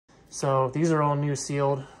So these are all new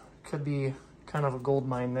sealed. Could be kind of a gold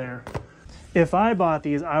mine there. If I bought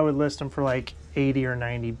these, I would list them for like 80 or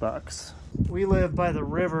 90 bucks. We live by the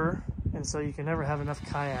river, and so you can never have enough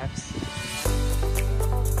kayaks.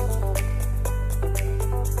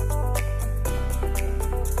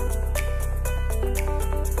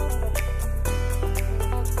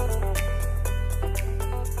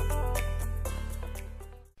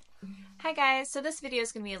 Hi guys, so this video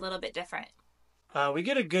is going to be a little bit different. We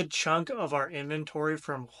get a good chunk of our inventory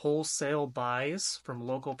from wholesale buys from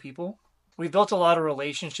local people. We've built a lot of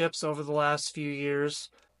relationships over the last few years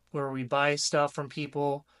where we buy stuff from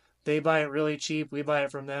people. They buy it really cheap, we buy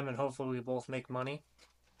it from them, and hopefully we both make money.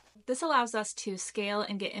 This allows us to scale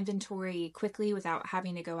and get inventory quickly without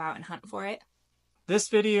having to go out and hunt for it. This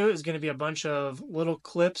video is going to be a bunch of little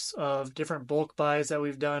clips of different bulk buys that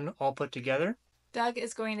we've done all put together. Doug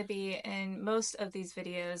is going to be in most of these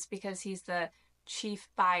videos because he's the chief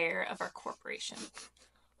buyer of our corporation.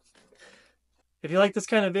 If you like this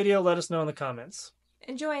kind of video, let us know in the comments.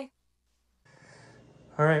 Enjoy!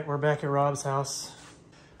 All right, we're back at Rob's house.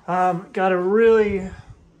 Got a really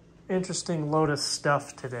interesting load of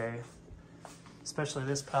stuff today, especially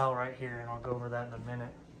this pile right here, and I'll go over that in a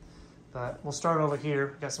minute. But we'll start over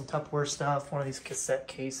here. Got some Tupperware stuff, one of these cassette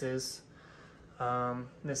cases,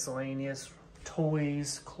 miscellaneous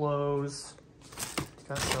toys, clothes.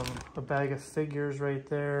 Got a bag of figures right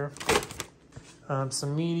there.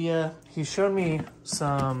 Some media. He showed me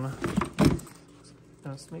some,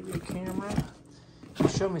 that's maybe a camera. He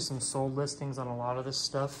showed me some sold listings on a lot of this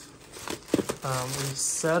stuff. We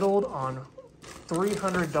settled on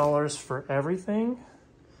 $300 for everything.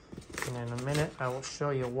 And in a minute, I will show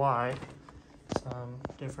you why. Some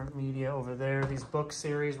different media over there. These book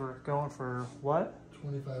series were going for what?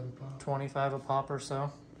 25 a pop. 25 a pop or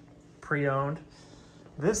so. Pre-owned.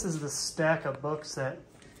 This is the stack of books that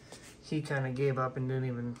he kind of gave up and didn't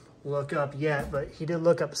even look up yet, but he did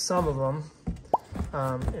look up some of them.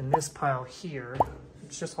 In this pile here,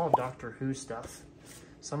 it's just all Doctor Who stuff.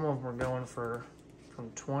 Some of them were going for from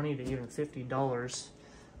 $20 to even $50.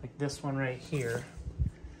 Like this one right here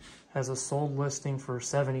has a sold listing for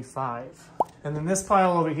 $75. And then this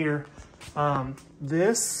pile over here, there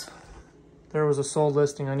was a sold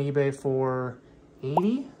listing on eBay for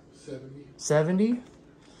 80? 70?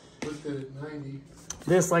 Looked at it 90.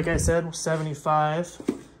 This, like I said, was 75.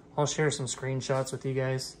 I'll share some screenshots with you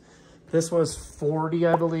guys. This was 40,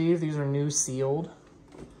 I believe. These are new sealed,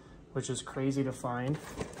 which is crazy to find.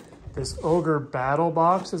 This Ogre Battle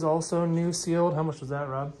Box is also new sealed. How much was that,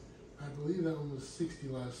 Rob? I believe that one was 60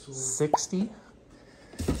 last sold. 60.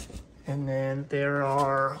 And then there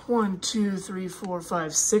are 6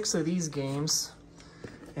 of these games.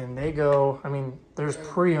 And they go, I mean, there's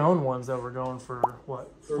pre-owned ones that were going for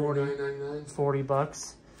what? 40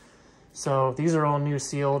 bucks. So these are all new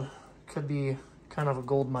sealed. Could be kind of a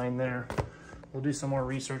gold mine there. We'll do some more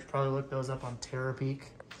research, probably look those up on Terapeak.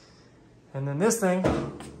 And then this thing,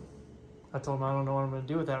 I told him I don't know what I'm gonna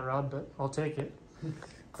do with that, Rob, but I'll take it.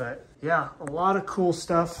 But yeah, a lot of cool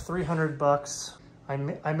stuff, 300 bucks. I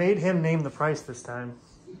made him name the price this time.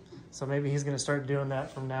 So maybe he's gonna start doing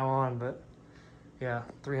that from now on, but yeah,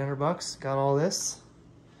 300 bucks, got all this.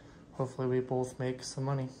 Hopefully we both make some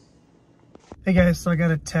money. Hey guys, so I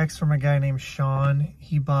got a text from a guy named Sean.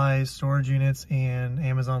 He buys storage units and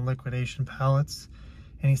Amazon liquidation pallets.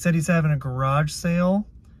 And he said he's having a garage sale.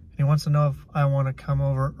 And he wants to know if I want to come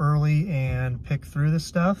over early and pick through this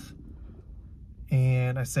stuff.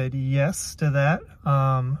 And I said yes to that.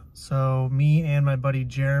 So me and my buddy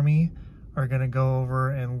Jeremy are gonna go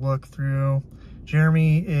over and look through.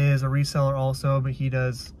 Jeremy is a reseller also, but he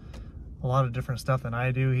does a lot of different stuff than I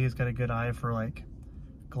do. He's got a good eye for like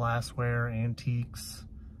glassware, antiques,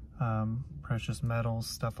 precious metals,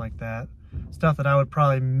 stuff like that. Stuff that I would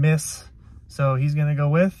probably miss. So he's gonna go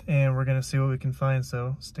with, and we're gonna see what we can find,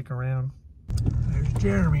 so stick around. There's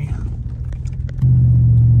Jeremy.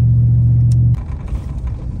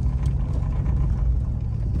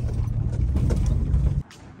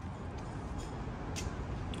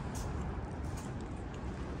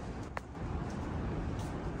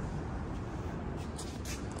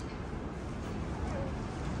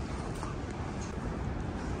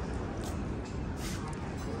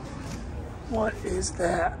 What is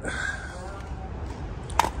that?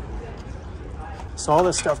 So all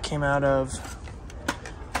this stuff came out of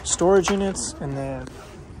storage units, and then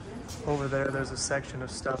over there's a section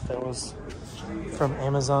of stuff that was from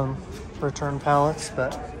Amazon return pallets,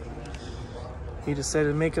 but he decided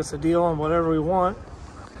to make us a deal on whatever we want,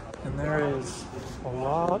 and there is a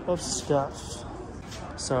lot of stuff.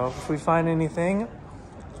 So if we find anything,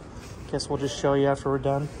 I guess we'll just show you after we're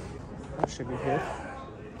done. That should be good.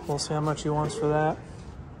 We'll see how much he wants for that.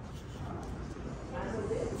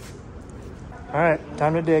 All right,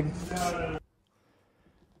 time to dig.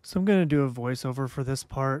 So I'm gonna do a voiceover for this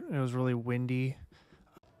part. It was really windy.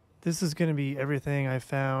 This is gonna be everything I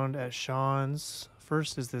found at Sean's.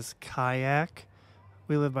 First is this kayak.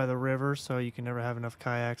 We live by the river, so you can never have enough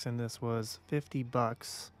kayaks, and this was 50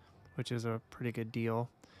 bucks, which is a pretty good deal.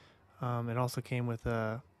 It also came with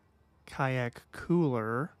a kayak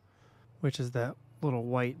cooler, which is that little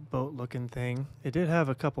white boat looking thing. It did have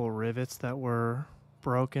a couple rivets that were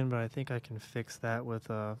broken, but I think I can fix that with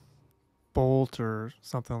a bolt or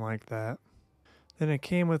something like that. Then it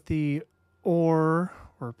came with the oar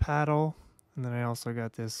or paddle, and then I also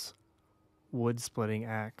got this wood splitting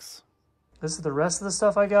axe. This is the rest of the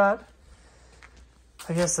stuff I got.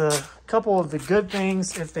 I guess a couple of the good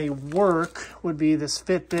things, if they work, would be this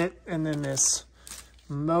Fitbit and then this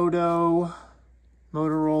Motorola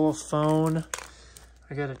phone.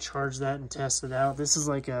 I gotta charge that and test it out. This is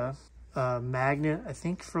like a magnet, I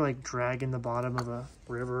think, for like dragging the bottom of a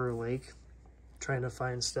river or lake, trying to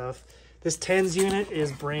find stuff. This TENS unit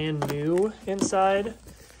is brand new inside.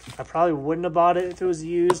 I probably wouldn't have bought it if it was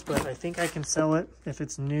used, but I think I can sell it if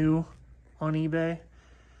it's new on eBay.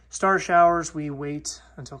 Star showers, we wait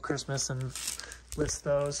until Christmas and list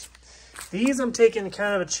those. These I'm taking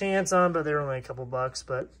kind of a chance on, but they're only a couple bucks.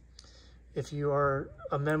 But if you are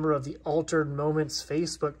a member of the Altered Moments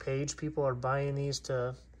Facebook page, people are buying these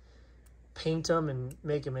to paint them and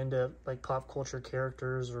make them into like pop culture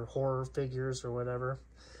characters or horror figures or whatever.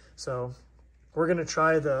 So we're gonna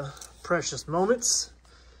try the Precious Moments.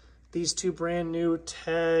 These two brand new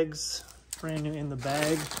tags, brand new in the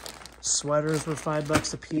bag. Sweaters were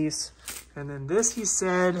 $5 a piece. And then this, he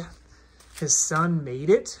said his son made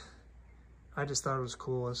it. I just thought it was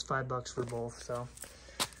cool. It was $5 for both. So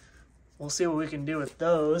we'll see what we can do with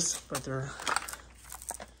those. But they're,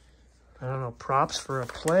 I don't know, props for a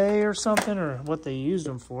play or something, or what they used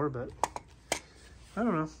them for, but I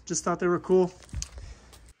don't know. Just thought they were cool.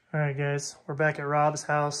 All right, guys, we're back at Rob's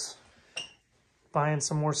house, buying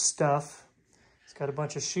some more stuff. He's got a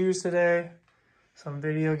bunch of shoes today, some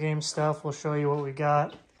video game stuff. We'll show you what we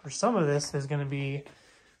got. For some of this is going to be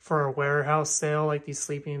for a warehouse sale, like these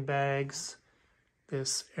sleeping bags,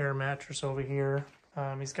 this air mattress over here.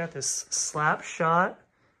 He's got this Slapshot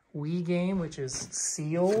Wii game, which is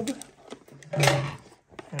sealed.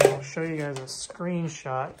 And I'll show you guys a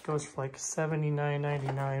screenshot. It goes for like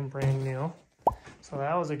 $79.99 brand new. So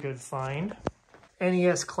that was a good find.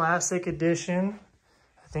 NES Classic Edition,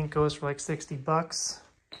 I think goes for like 60 bucks.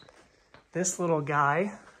 This little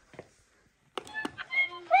guy.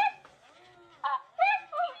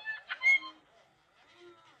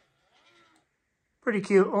 Pretty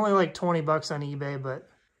cute, only like 20 bucks on eBay, but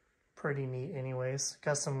pretty neat anyways.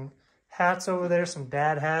 Got some hats over there, some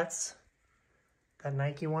dad hats. That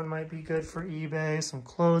Nike one might be good for eBay, some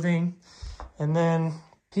clothing. And then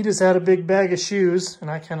he just had a big bag of shoes, and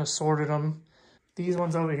I kind of sorted them. These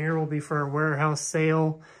ones over here will be for a warehouse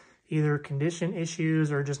sale, either condition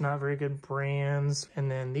issues or just not very good brands. And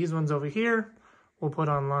then these ones over here, we'll put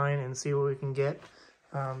online and see what we can get.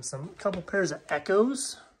 Couple pairs of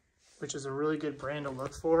Echoes, which is a really good brand to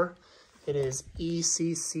look for. It is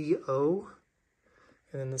ECCO,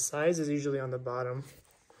 and then the size is usually on the bottom.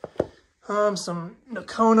 Some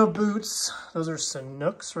Nakona boots. Those are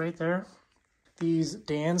Sanooks right there. These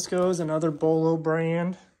Danskos, another Bolo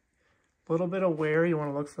brand. A little bit of wear. You want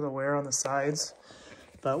to look for the wear on the sides.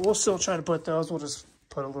 But we'll still try to put those. We'll just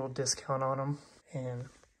put a little discount on them and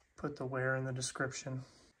put the wear in the description.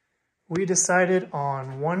 We decided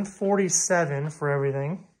on $147 for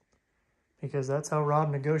everything, because that's how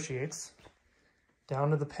Rob negotiates,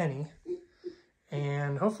 down to the penny.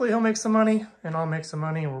 And hopefully he'll make some money and I'll make some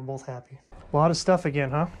money and we're both happy. A lot of stuff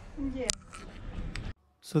again, huh? Yeah.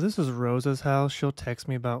 So this is Rosa's house. She'll text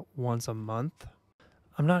me about once a month.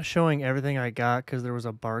 I'm not showing everything I got because there was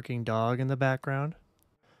a barking dog in the background.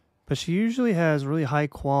 But she usually has really high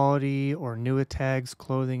quality or new tags,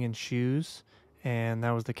 clothing, and shoes. And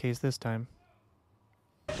that was the case this time.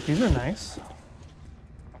 These are nice.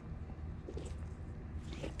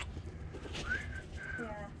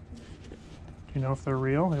 Do you know if they're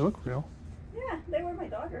real? They look real. Yeah, they were my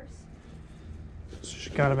daughter's. So she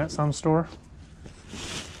got them at some store?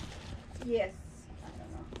 Yes. I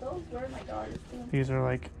don't know. Those were my daughter's too. These are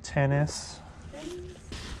like tennis.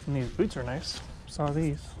 And these boots are nice. Saw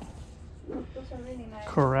these. Those are really nice.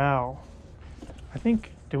 Corral. I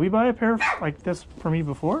think, did we buy a pair like this for me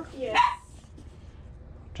before? Yes.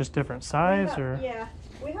 Just different size or? Yeah,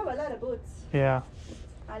 we have a lot of boots. Yeah.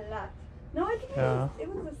 A lot. No, I think Yeah. it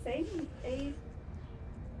was the same age.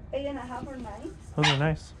 8.5 or 9. Those are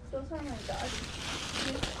nice. Those are my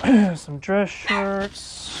dogs. Some dress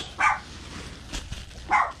shirts.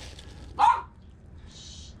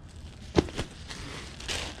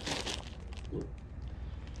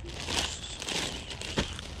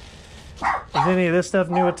 Is any of this stuff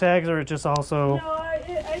new with tags, or it just also? No, I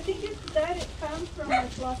think it's that it comes from my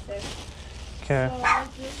closet. Okay. So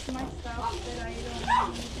it's just my stuff that I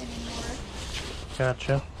don't need anymore.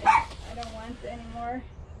 Gotcha. I don't want anymore.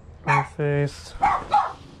 North Face.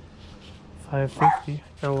 $5.50.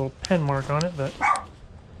 Got a little pen mark on it, but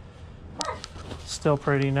still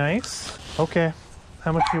pretty nice. Okay.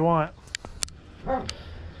 How much do you want?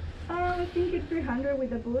 I think it's 300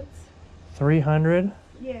 with the boots. 300.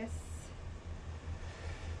 Yes.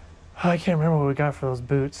 Oh, I can't remember what we got for those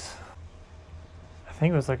boots. I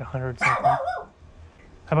think it was like 100 something. How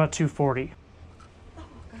about 240? Oh,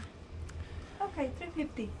 okay,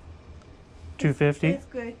 350. 250? It's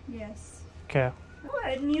good, yes. Okay.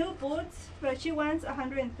 What, new boots, but she wants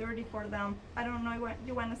 130 for them. I don't know,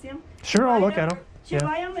 you want to see them? Sure, I'll look at them. She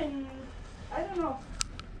buy them in, I don't know.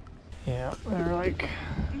 Yeah, they're like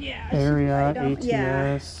Yeah. Ariat, ATS.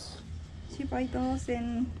 Yeah. She buy those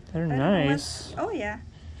in. They're I don't know nice. oh yeah.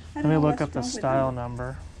 Let me look up the style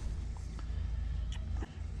number.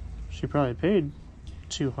 She probably paid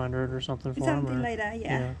 200 or something for them. Something like that,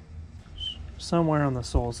 yeah. Somewhere on the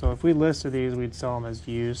sole. So if we listed these, we'd sell them as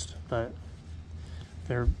used, but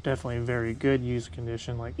they're definitely very good used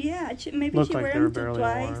condition. Like yeah, maybe look she like wear they're them barely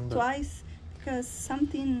worn, but twice because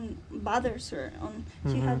something bothers her.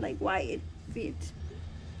 She had like white feet.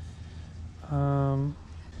 No,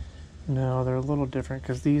 they're a little different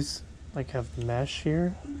because these like have mesh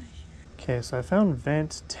here. Okay, so I found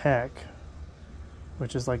Vent Tech,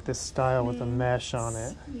 which is like this style with a mesh on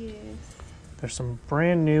it. Yes. There's some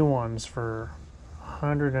brand new ones for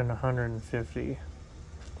 100 and 150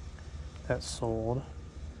 that sold.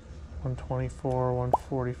 124,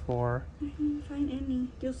 144. I didn't find any,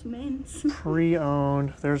 just men's.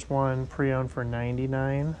 Pre-owned. There's one pre-owned for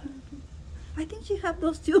 99. I think she have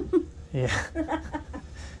those too. Yeah.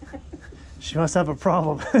 She must have a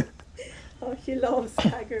problem. Oh, she loves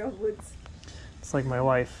Tiger Woods. It's like my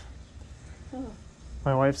wife. Oh.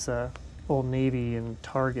 My wife's a Old Navy and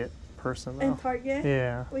Target person though. And Target?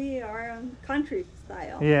 Yeah. We are on country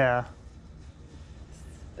style. Yeah.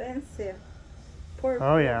 Expensive.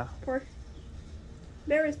 Oh yeah.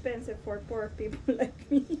 Very expensive for poor people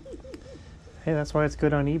like me. Hey, that's why it's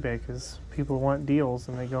good on eBay, because people want deals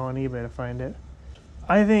and they go on eBay to find it.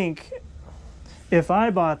 I think if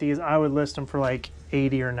I bought these, I would list them for like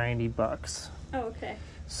 80 or 90 bucks. Oh, okay.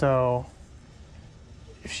 So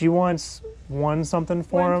if she wants something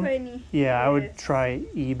for them, 120. yeah, I would try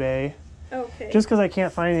eBay. Okay. Just because I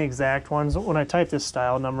can't find the exact ones. When I type this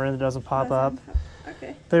style number in, it doesn't pop up.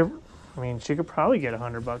 Okay. I mean, she could probably get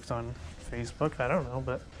 $100 on Facebook. I don't know,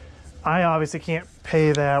 but I obviously can't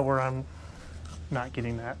pay that where I'm not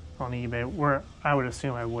getting that on eBay, where I would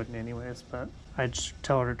assume I wouldn't anyways, but I'd just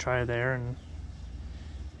tell her to try there, and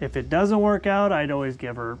if it doesn't work out, I'd always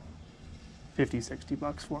give her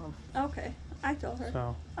 $50-$60 for them. Okay. I told her.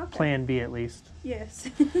 So Okay. plan B at least. Yes.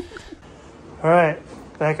 All right,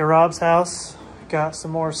 back at Rob's house, got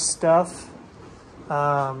some more stuff.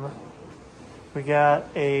 We got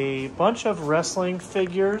a bunch of wrestling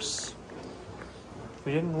figures.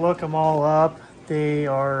 We didn't look them all up. They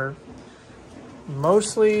are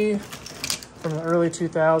mostly from the early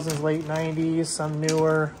 2000s, late 90s, some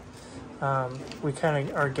newer. We kind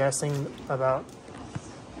of are guessing about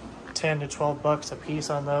 10 to 12 bucks a piece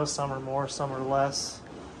on those. Some are more, some are less.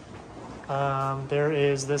 There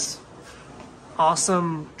is this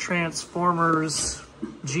awesome Transformers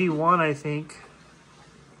G1, I think.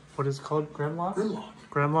 What is it called? Grimlock?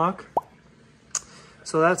 Grimlock.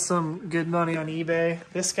 So that's some good money on eBay.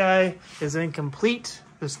 This guy is incomplete.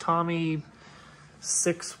 This Tommy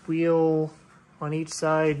 6-wheel on each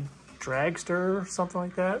side dragster or something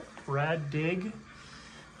like that. Rad dig.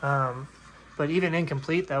 But even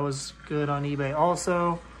incomplete, that was good on eBay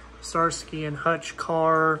also. Starsky and Hutch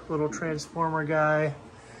car, little Transformer guy.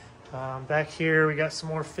 Back here we got some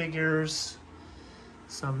more figures.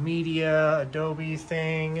 Some media, Adobe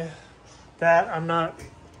thing. That I'm not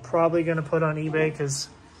probably going to put on eBay because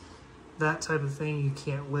that type of thing you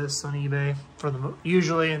can't list on eBay for the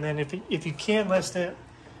usually. And then if you can list it,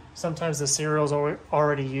 sometimes the serial's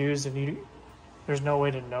already used and there's no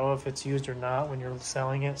way to know if it's used or not when you're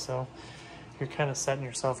selling it. So you're kind of setting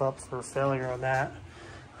yourself up for failure on that.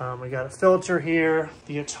 We got a filter here.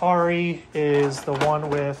 The Atari is the one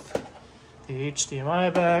with the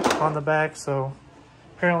HDMI on the back. So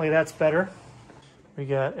apparently that's better. We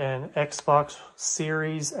got an Xbox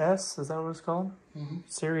Series S, is that what it's called? Mm-hmm.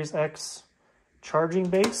 Series X charging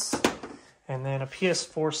base. And then a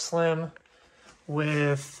PS4 Slim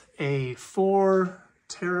with a 4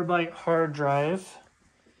 terabyte hard drive.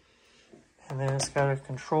 And then it's got a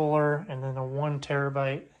controller and then a 1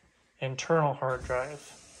 terabyte internal hard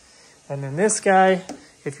drive. And then this guy,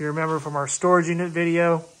 if you remember from our storage unit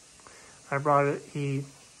video, I brought it, he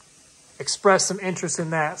expressed some interest in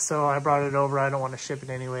that, so I brought it over. I don't want to ship it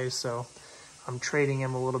anyways, so I'm trading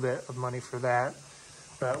him a little bit of money for that.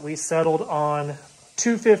 But we settled on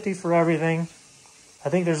 $250 for everything. I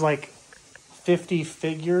think there's like 50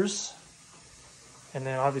 figures. And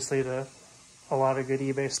then obviously a lot of good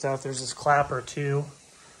eBay stuff. There's this clapper too.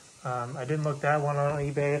 I didn't look that one on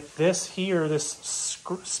eBay. This here, this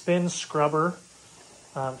spin scrubber,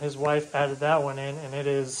 his wife added that one in, and it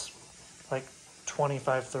is like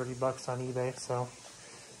 25, 30 bucks on eBay. So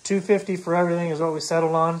 $250 for everything is what we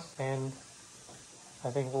settled on, and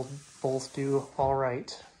I think we'll both do all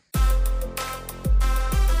right.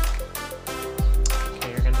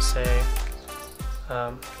 Okay, you're gonna say,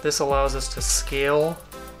 this allows us to scale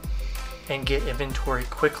and get inventory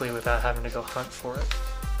quickly without having to go hunt for it.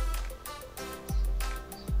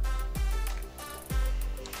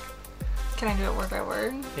 Can I do it word by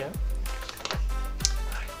word? Yeah.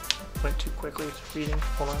 I went too quickly with reading.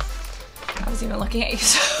 Hold on. I was even looking at you,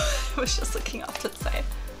 so I was just looking off to the side.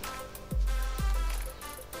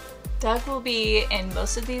 Doug will be in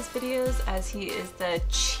most of these videos as he is the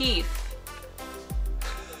chief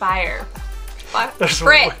buyer. There's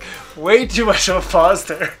way too much of a pause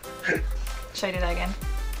there. Should I do that again?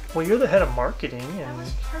 Well, you're the head of marketing, and That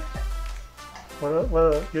was perfect.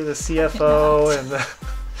 well, you're the CFO and the...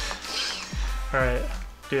 All right,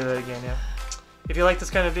 do that again, yeah. If you like this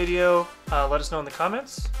kind of video, let us know in the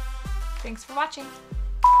comments. Thanks for watching.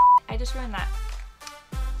 I just ruined that.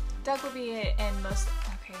 Doug will be in most...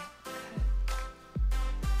 Okay.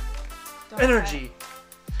 Don't Energy.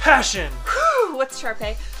 Passion. Woo! What's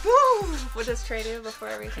Sharpay? Woo! What does Trey do before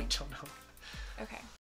everything? I don't know. Okay.